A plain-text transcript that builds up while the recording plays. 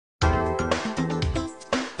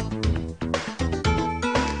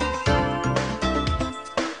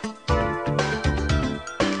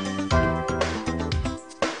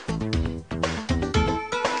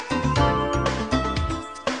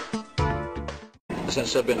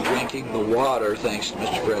since I've been drinking the water, thanks to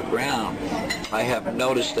Mr. Fred Brown, I have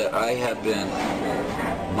noticed that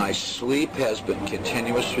my sleep has been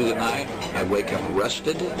continuous through the night. I wake up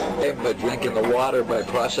rested. But drinking the water by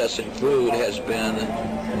processing food has been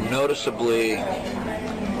noticeably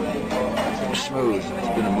smooth.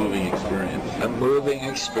 It's been a moving experience. A moving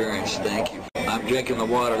experience, thank you. I'm drinking the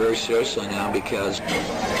water very seriously now because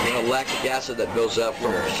the lactic acid that builds up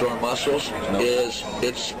from sore muscles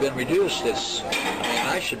it's been reduced.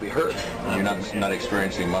 I should be hurt. You're not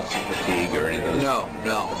experiencing muscle fatigue or anything? No.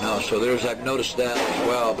 So I've noticed that as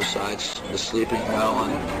well, besides the sleeping well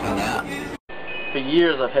and that. For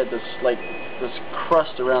years I've had this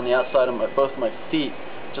crust around the outside of both my feet,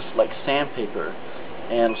 just like sandpaper.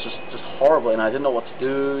 And it was just horrible, and I didn't know what to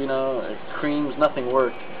do, creams, nothing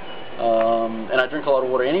worked. And I drink a lot of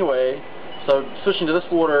water anyway, so switching to this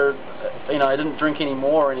water, I didn't drink any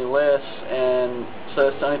more, any less, and so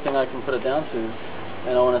it's the only thing I can put it down to.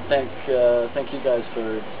 And I want to thank you guys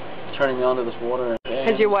for turning me on to this water.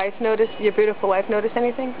 Has your wife noticed, your beautiful wife noticed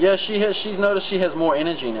anything? Yeah, she's noticed she has more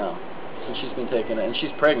energy now since she's been taking it, and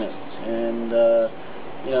she's pregnant, and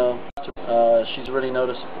she's really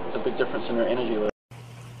noticed a big difference in her energy level.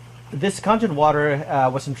 This conjured water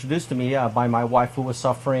was introduced to me by my wife, who was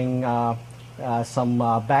suffering some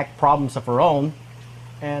back problems of her own.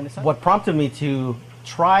 And what prompted me to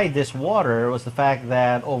try this water was the fact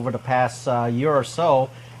that over the past year or so,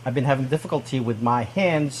 I've been having difficulty with my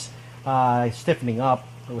hands stiffening up.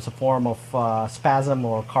 It was a form of spasm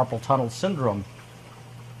or carpal tunnel syndrome.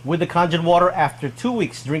 With the conjured water, after 2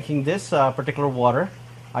 weeks drinking this particular water,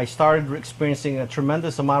 I started experiencing a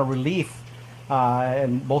tremendous amount of relief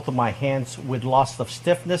in both of my hands with loss of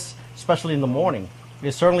stiffness, especially in the morning.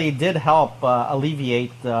 It certainly did help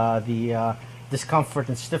alleviate the discomfort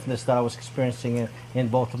and stiffness that I was experiencing in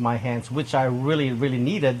both of my hands, which I really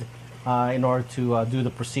needed in order to do the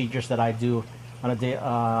procedures that I do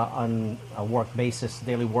on a work basis,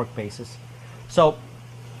 daily work basis. So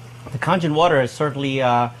the conjured water has certainly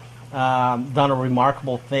done a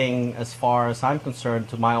remarkable thing as far as I'm concerned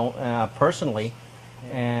to my own personally.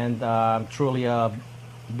 And I'm truly a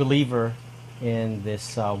believer in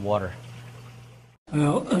this water.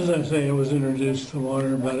 Well, as I say, I was introduced to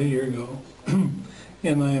water about a year ago,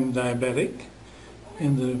 and I am diabetic.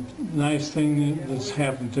 And the nice thing that's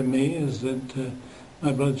happened to me is that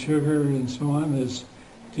my blood sugar and so on has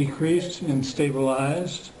decreased and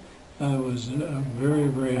stabilized. I was a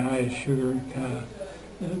very high sugar,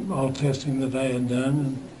 all testing that I had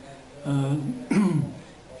done. And,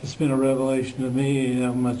 it's been a revelation to me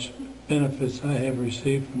how much benefits I have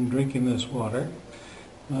received from drinking this water.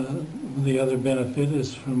 The other benefit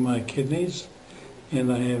is from my kidneys,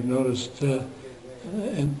 and I have noticed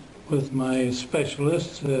with my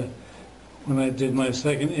specialist, when I did my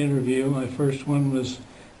second interview, my first one was,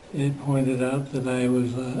 it pointed out that I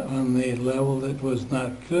was on the level that was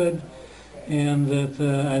not good, and that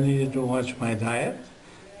I needed to watch my diet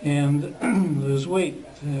and lose weight,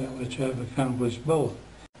 which I've accomplished both.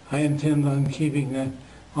 I intend on keeping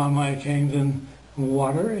on my Kangdon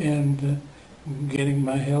water and getting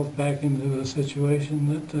my health back into a situation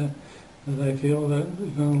that I feel that is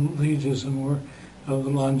going to lead to some more of the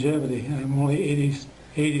longevity. I'm only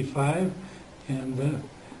 85 and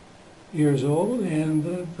years old, and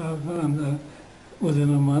within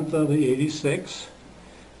a month I'll be 86.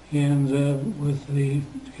 And with the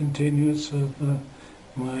continuance of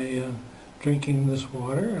my drinking this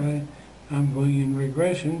water, I'm going in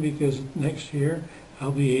regression because next year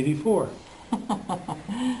I'll be 84.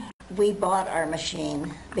 We bought our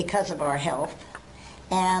machine because of our health,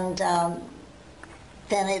 and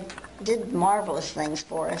then it did marvelous things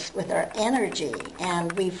for us with our energy,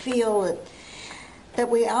 and we feel that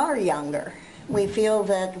we are younger. We feel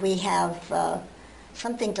that we have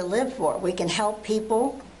something to live for. We can help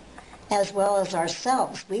people as well as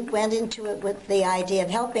ourselves. We went into it with the idea of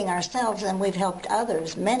helping ourselves, and we've helped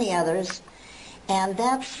others, many others, and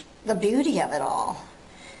that's the beauty of it all,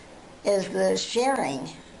 is the sharing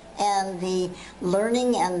and the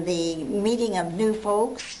learning and the meeting of new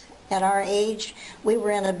folks. At our age, we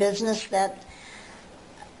were in a business that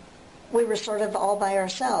we were sort of all by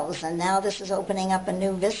ourselves, and now this is opening up a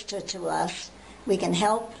new vista to us. We can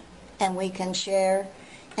help, and we can share,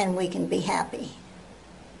 and we can be happy.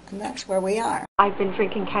 And that's where we are. I've been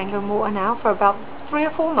drinking Kangen water now for about 3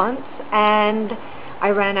 or 4 months, and I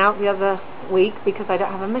ran out the other week because I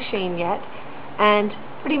don't have a machine yet, and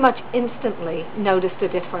pretty much instantly noticed a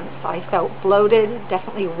difference. I felt bloated,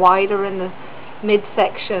 definitely wider in the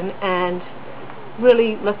midsection, and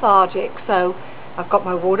really lethargic. So I've got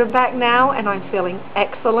my water back now, and I'm feeling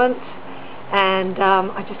excellent, And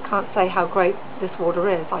I just can't say how great this water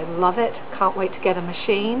is. I love it. Can't wait to get a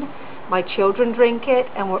machine. My children drink it,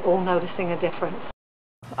 and we're all noticing a difference.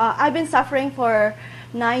 I've been suffering for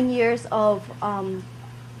 9 years of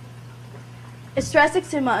stress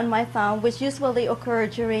eczema on my thumb, which usually occur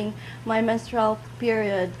during my menstrual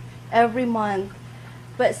period every month.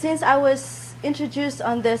 But since I was introduced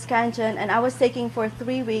on this Kangen and I was taking for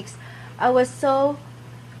 3 weeks, I was so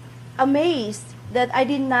amazed that I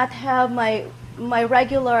did not have my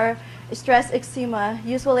regular stress eczema.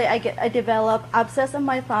 Usually I develop abscess on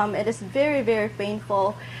my thumb. It is very, very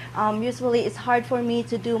painful. Usually it's hard for me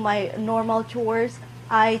to do my normal chores.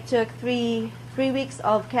 I took three weeks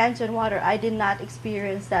of Kangen water. I did not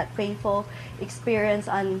experience that painful experience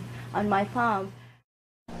on my thumb.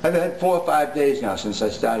 I've had 4 or 5 days now since I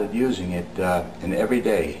started using it, and every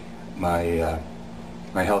day my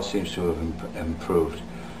health seems to have improved.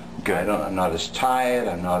 Good. I'm not as tired,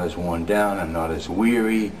 I'm not as worn down, I'm not as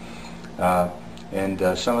weary,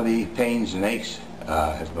 and some of the pains and aches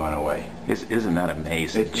have gone away. Isn't that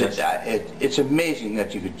amazing? It's amazing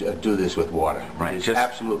that you could do this with water. Right. It's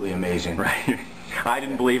absolutely amazing. Right. I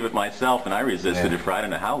didn't believe it myself, and I resisted it for I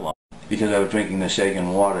don't know how long. Because I was drinking the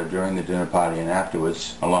shaken water during the dinner party and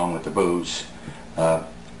afterwards, along with the booze, there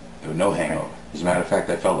was no hangover. As a matter of fact,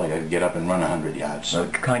 I felt like I could get up and run 100 yards. So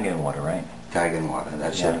Kangen water, right? Kangen water,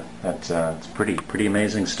 that's it. That's it's pretty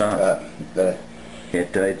amazing stuff.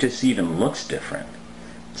 It just even looks different.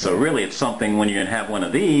 So really, it's something when you're gonna have one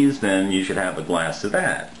of these, then you should have a glass of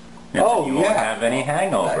that. And you won't have any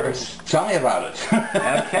hangovers. Tell me about it.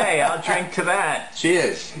 Okay, I'll drink to that.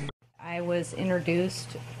 Cheers. I was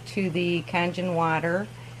introduced to the Kangen water.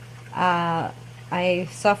 I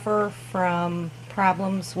suffer from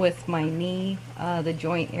problems with my knee. The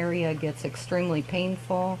joint area gets extremely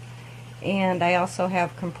painful. And I also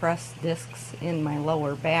have compressed discs in my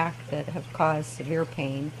lower back that have caused severe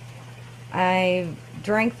pain. I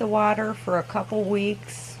drank the water for a couple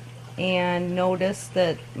weeks and noticed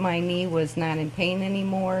that my knee was not in pain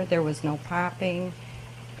anymore. There was no popping.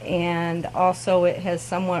 And also it has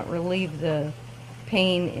somewhat relieved the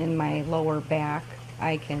pain in my lower back.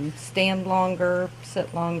 I can stand longer,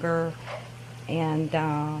 sit longer, and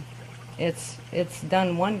it's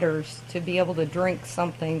done wonders to be able to drink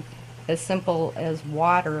something as simple as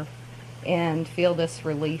water and feel this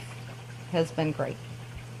relief has been great.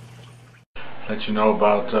 Let you know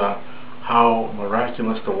about how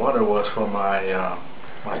miraculous the water was for my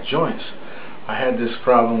my joints. I had this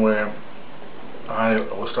problem where I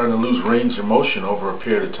was starting to lose range of motion over a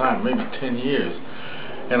period of time, maybe 10 years.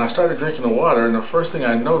 And I started drinking the water, and the first thing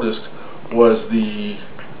I noticed was the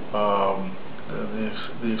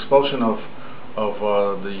expulsion of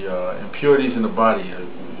the impurities in the body.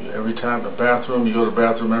 Every time the bathroom, you go to the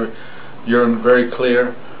bathroom, urine very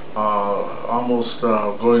clear. Almost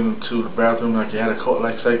going to the bathroom like you had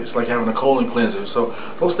it's like having a colon cleanser. So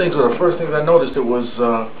those things were the first things I noticed. It was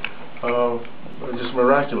just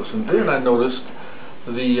miraculous. And then I noticed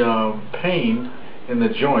the pain in the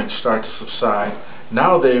joints start to subside.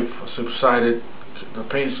 Now they've subsided. The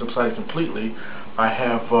pain subsided completely. I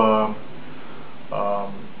have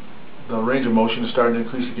the range of motion is starting to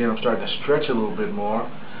increase again. I'm starting to stretch a little bit more,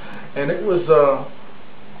 and it was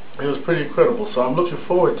pretty incredible. So I'm looking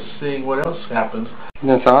forward to seeing what else happens.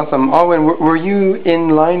 That's awesome. Owen, were you in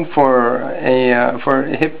line for a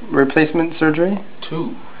hip replacement surgery?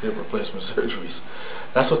 2 hip replacement surgeries.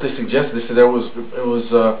 That's what they suggested. They said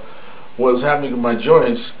what was happening to my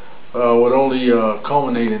joints would only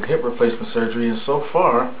culminate in hip replacement surgery, and so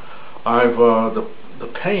far, I've the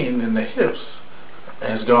pain in the hips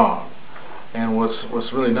has gone. And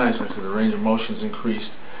what's really nice, like I said, the range of motion's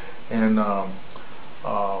increased, and I'm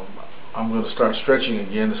going to start stretching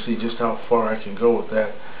again to see just how far I can go with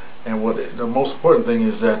that. And the most important thing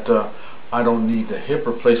is that I don't need the hip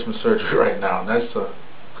replacement surgery right now. That's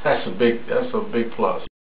a big plus.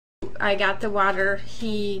 I got the water.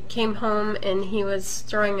 He came home and he was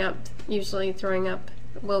throwing up. Usually throwing up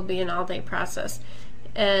will be an all-day process.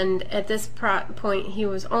 And at this point, he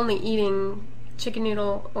was only eating chicken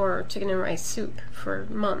noodle or chicken and rice soup for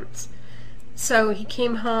months. So he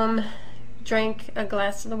came home, drank a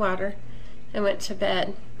glass of the water, and went to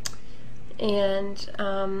bed. And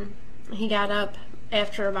he got up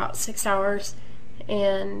after about 6 hours,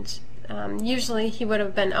 and usually he would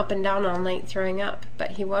have been up and down all night throwing up,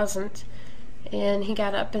 but he wasn't. And he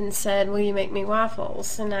got up and said, "Will you make me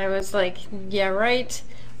waffles?" And I was like, "Yeah, right."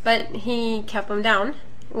 But he kept them down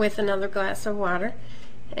with another glass of water.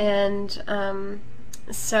 And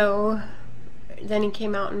so then he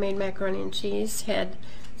came out and made macaroni and cheese, had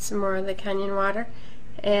some more of the Kangen water,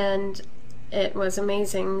 and it was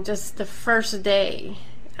amazing. Just the first day.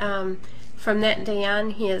 From that day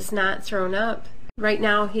on, he has not thrown up. Right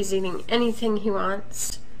now, he's eating anything he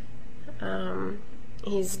wants.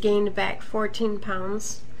 He's gained back 14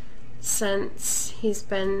 pounds since he's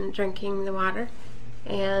been drinking the water,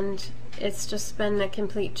 and it's just been a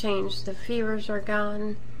complete change. The fevers are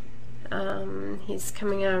gone. He's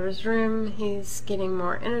coming out of his room. He's getting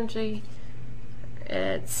more energy.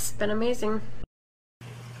 It's been amazing.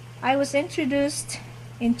 I was introduced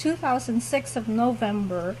in 2006 of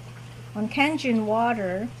November on Kangen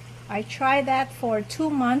water. I tried that for 2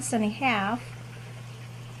 months and a half,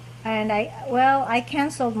 and I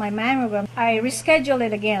canceled my mammogram. I rescheduled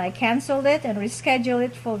it again. I canceled it and rescheduled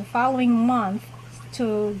it for the following month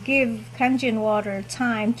to give Kangen water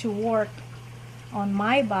time to work on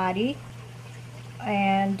my body,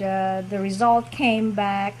 and the result came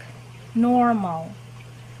back normal.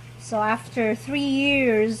 So after 3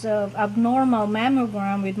 years of abnormal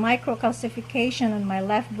mammogram with microcalcification in my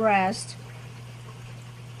left breast,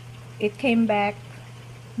 it came back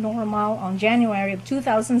normal on January of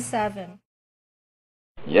 2007.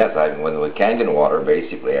 Yes, with Kangen water,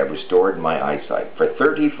 basically, I restored my eyesight. For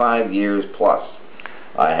 35 years plus,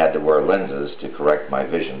 I had to wear lenses to correct my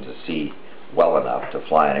vision to see well enough to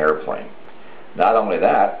fly an airplane. Not only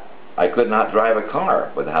that, I could not drive a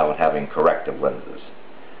car without having corrective lenses.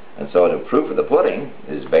 And so the proof of the pudding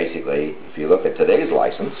is basically, if you look at today's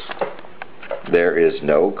license, there is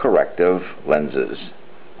no corrective lenses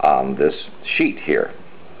on this sheet here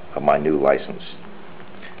of my new license.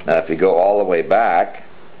 Now if you go all the way back,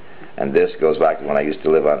 and this goes back to when I used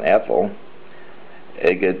to live on Ethel,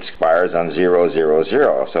 it expires on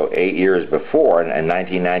 000. So 8 years before, in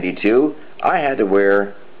 1992, I had to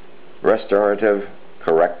wear restorative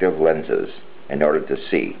corrective lenses in order to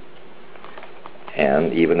see.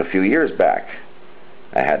 And even a few years back,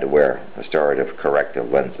 I had to wear restorative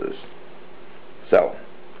corrective lenses. So,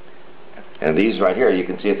 and these right here, you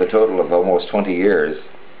can see it's a total of almost 20 years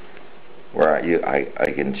where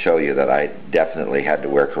I can show you that I definitely had to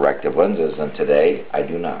wear corrective lenses, and today I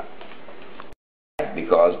do not.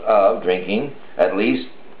 Because of drinking at least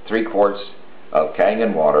 3 quarts of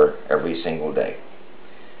Kangen water every single day.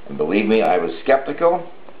 And believe me, I was skeptical,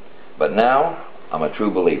 but now I'm a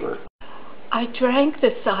true believer. I drank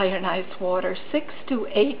this ionized water 6 to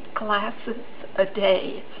 8 glasses a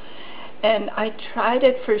day, and I tried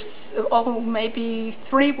it for maybe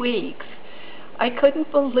 3 weeks. I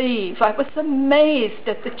couldn't believe, I was amazed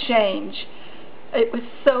at the change. It was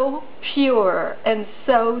so pure and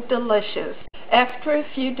so delicious. After a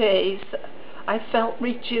few days, I felt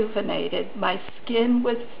rejuvenated. My skin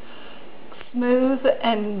was smooth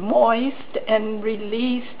and moist and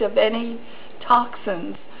released of any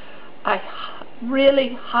toxins. I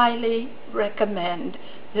really highly recommend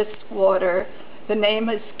this water. The name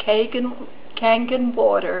is Kangen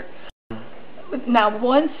water. Now,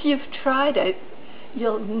 once you've tried it,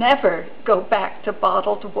 you'll never go back to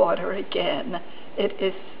bottled water again. It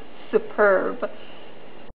is superb.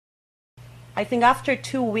 I think after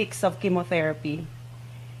 2 weeks of chemotherapy,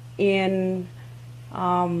 in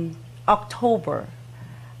October,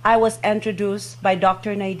 I was introduced by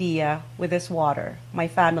Dr. Nadia with this water, my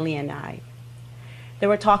family and I. They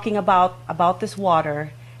were talking about this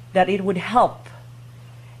water, that it would help,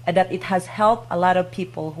 and that it has helped a lot of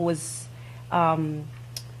people who was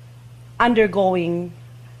undergoing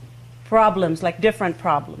problems, like different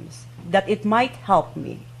problems, that it might help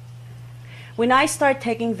me. When I start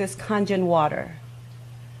taking this Kangen water,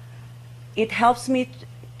 it helps me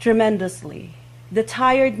tremendously. The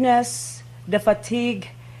tiredness, the fatigue,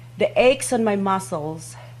 the aches on my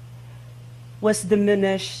muscles was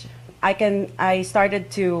diminished. I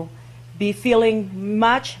started to be feeling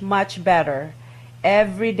much, much better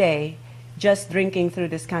every day just drinking through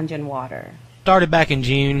this Kangen water. Started back in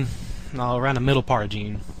June, around the middle part of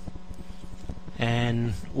June,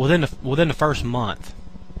 and within the first month,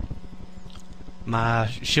 my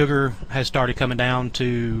sugar has started coming down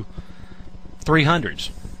to 300s,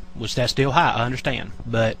 which that's still high, I understand,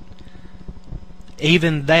 but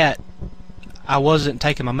even that, I wasn't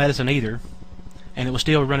taking my medicine either, and it was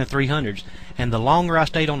still running 300s, and the longer I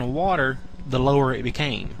stayed on the water, the lower it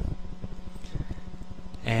became.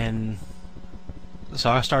 And so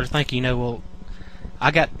I started thinking, well,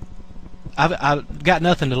 I've got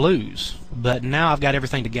nothing to lose, but now I've got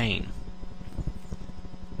everything to gain,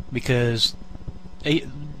 because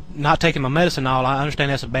not taking my medicine, all, I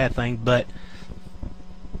understand that's a bad thing, but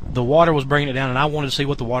the water was bringing it down, and I wanted to see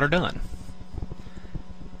what the water done.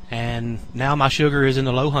 And now my sugar is in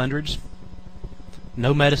the low hundreds,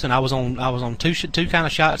 No medicine. I was on two kind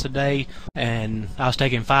of shots a day, and I was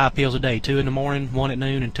taking 5 pills a day, 2 in the morning, 1 at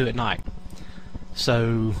noon, and 2 at night.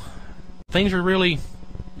 So things are really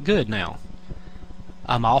good now.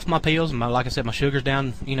 I'm off my pills, and like I said, my sugar's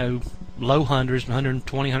down, low hundreds,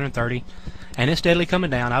 120, 130, and it's steadily coming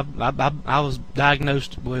down. I was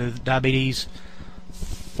diagnosed with diabetes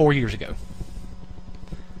 4 years ago,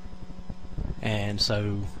 and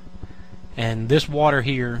this water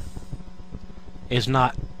here is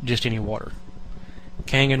not just any water.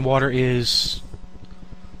 Kangen water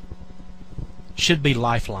should be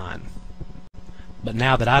Lifeline. But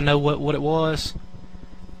now that I know what it was,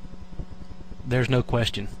 there's no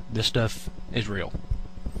question. This stuff is real.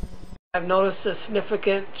 I've noticed a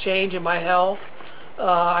significant change in my health.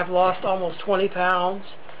 I've lost almost 20 pounds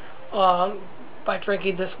by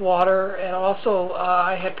drinking this water, and also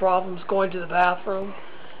I had problems going to the bathroom.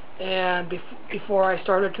 And before I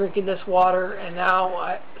started drinking this water, and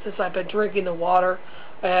now since I've been drinking the water,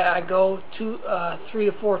 I go 3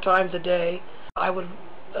 to 4 times a day. I would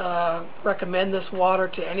recommend this water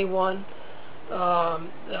to anyone.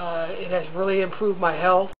 It has really improved my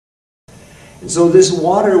health. And so this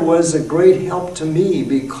water was a great help to me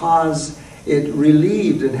because it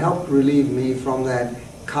relieved and helped relieve me from that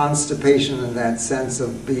constipation and that sense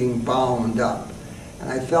of being bound up.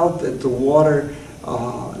 And I felt that the water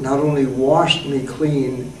not only washed me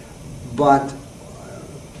clean, but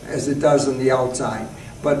as it does on the outside,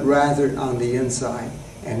 but rather on the inside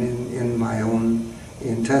and in my own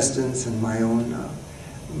intestines and my own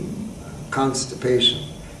constipation.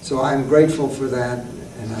 So I'm grateful for that,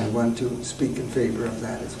 and I want to speak in favor of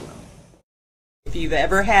that as well. If you've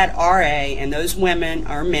ever had RA, and those women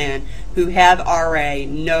or men who have RA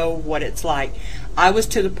know what it's like. I was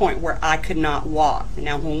to the point where I could not walk.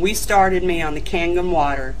 Now, when we started me on the Kangen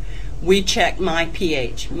water, we checked my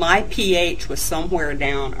pH. My pH was somewhere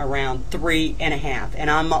down around 3.5, and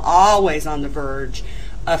I'm always on the verge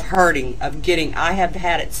of hurting, I have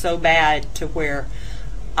had it so bad to where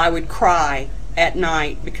I would cry at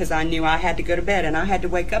night because I knew I had to go to bed, and I had to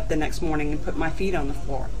wake up the next morning and put my feet on the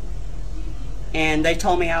floor. And they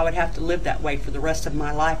told me I would have to live that way for the rest of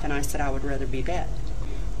my life, and I said I would rather be dead.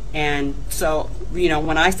 And so,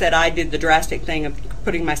 when I said I did the drastic thing of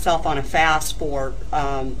putting myself on a fast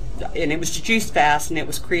and it was a juice fast, and it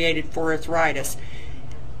was created for arthritis,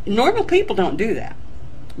 normal people don't do that.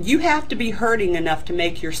 You have to be hurting enough to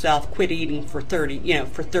make yourself quit eating for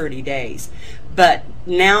 30 days. But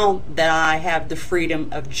now that I have the freedom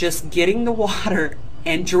of just getting the water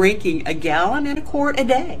and drinking 1.25 gallons a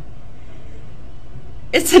day,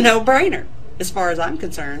 it's a no-brainer as far as I'm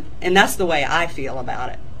concerned. And that's the way I feel about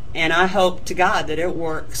it. And I hope to God that it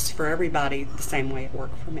works for everybody the same way it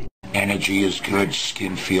worked for me. Energy is good,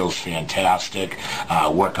 skin feels fantastic,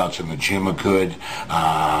 workouts in the gym are good,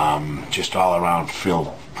 just all around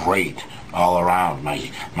feel great. All around,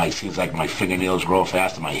 seems like my fingernails grow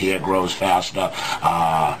faster, my hair grows faster,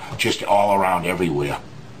 just all around everywhere.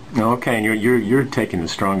 Okay, and you're taking the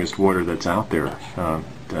strongest water that's out there.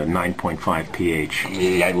 9.5 pH.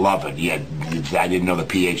 Yeah, I love it. Yeah, I didn't know the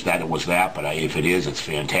pH that it was that, but if it is, it's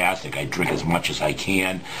fantastic. I drink as much as I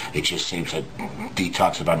can. It just seems to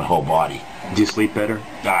detoxify my whole body. Do you sleep better?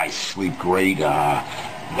 I sleep great. I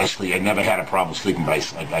never had a problem sleeping, but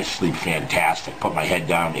I sleep fantastic. Put my head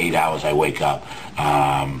down, 8 hours, I wake up.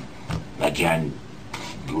 Again,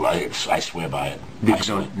 I swear by it. Did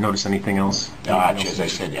you notice anything else? As I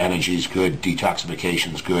said, energy's good,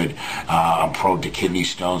 detoxification's good. I'm prone to kidney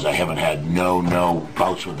stones. I haven't had no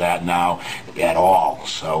bouts with that now at all.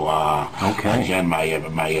 So again, my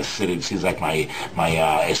acidic seems like my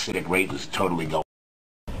acidic rate is totally going.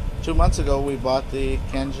 2 months ago, we bought the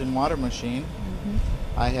Kangen water machine.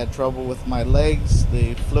 I had trouble with my legs.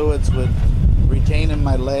 The fluids would retain in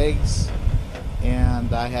my legs,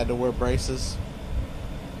 and I had to wear braces.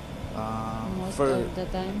 Most of the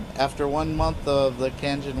time. After 1 month of the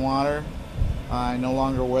Kangen water, I no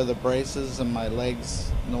longer wear the braces, and my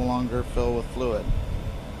legs no longer fill with fluid.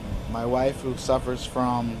 My wife, who suffers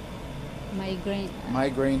from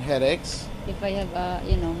migraine headaches. If I have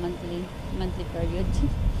monthly period.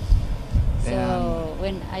 So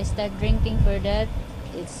when I start drinking for that,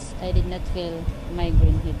 I did not feel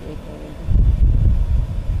migraine headache already.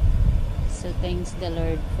 So thanks the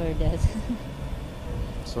Lord for that.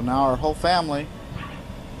 So now our whole family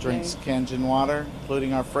drinks Kangen water,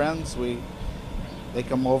 including our friends. They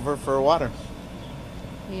come over for water.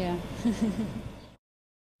 Yeah.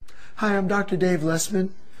 Hi, I'm Dr. Dave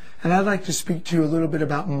Lessman, and I'd like to speak to you a little bit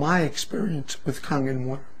about my experience with Kangen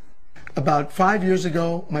water. About 5 years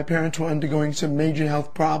ago, my parents were undergoing some major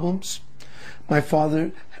health problems. My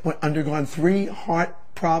father undergone 3 heart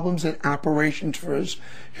problems and operations for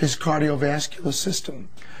his cardiovascular system.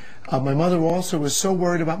 My mother also was so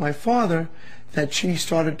worried about my father that she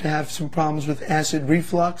started to have some problems with acid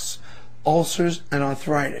reflux, ulcers, and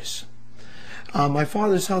arthritis. My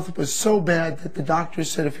father's health was so bad that the doctor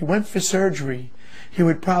said if he went for surgery, he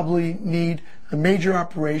would probably need a major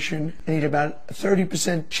operation and he'd about a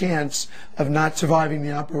 30% chance of not surviving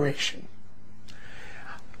the operation.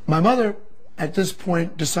 My mother, at this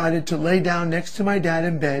point, decided to lay down next to my dad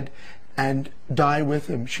in bed and die with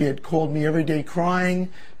him. She had called me every day crying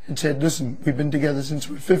and said, listen, we've been together since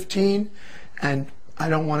we were 15 and I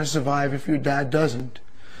don't want to survive if your dad doesn't.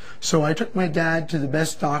 So I took my dad to the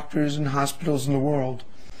best doctors and hospitals in the world.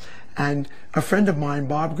 And a friend of mine,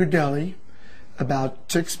 Bob Gradelli,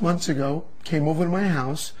 about 6 months ago, came over to my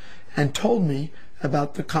house and told me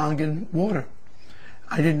about the Kangen water.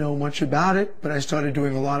 I didn't know much about it, but I started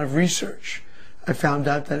doing a lot of research. I found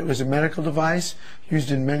out that it was a medical device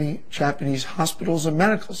used in many Japanese hospitals and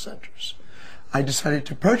medical centers. I decided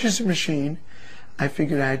to purchase a machine. I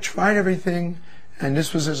figured I had tried everything, and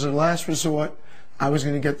this was as a last resort. I was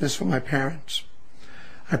going to get this for my parents.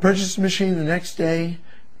 I purchased the machine the next day,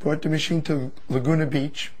 brought the machine to Laguna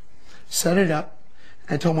Beach, set it up,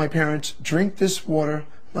 and told my parents, drink this water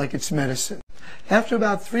like it's medicine. After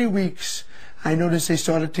about 3 weeks, I noticed they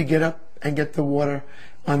started to get up and get the water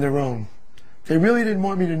on their own. They really didn't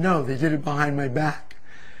want me to know. They did it behind my back.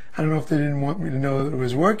 I don't know if they didn't want me to know that it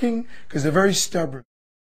was working, because they're very stubborn.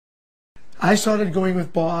 I started going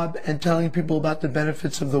with Bob and telling people about the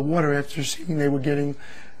benefits of the water after seeing they were getting,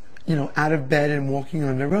 out of bed and walking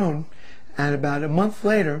on their own. And about a month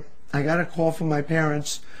later, I got a call from my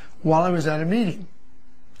parents while I was at a meeting.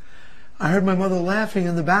 I heard my mother laughing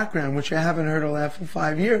in the background, which I haven't heard her laugh in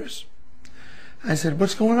 5 years. I said,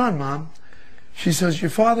 what's going on, Mom? She says, your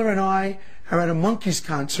father and I are at a Monkees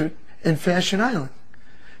concert in Fashion Island.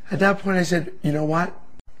 At that point, I said, you know what?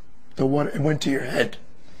 The water, it went to your head.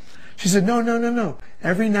 She said, no.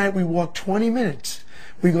 Every night we walk 20 minutes.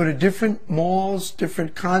 We go to different malls,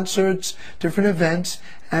 different concerts, different events,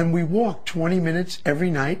 and we walk 20 minutes every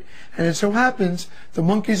night. And it so happens the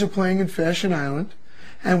Monkees are playing in Fashion Island,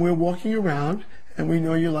 and we're walking around, and we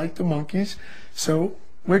know you like the Monkees, so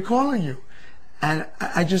we're calling you. And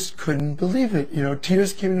I just couldn't believe it.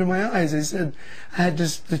 Tears came into my eyes. I said, I had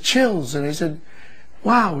the chills, and I said,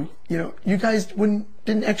 wow, you guys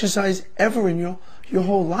didn't exercise ever in your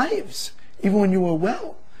whole lives, even when you were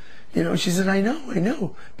well. She said, I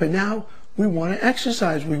know, but now we want to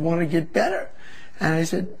exercise, we want to get better. And I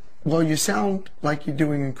said, well, you sound like you're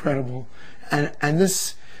doing incredible. And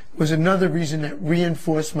this was another reason that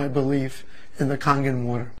reinforced my belief in the Kangen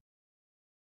water.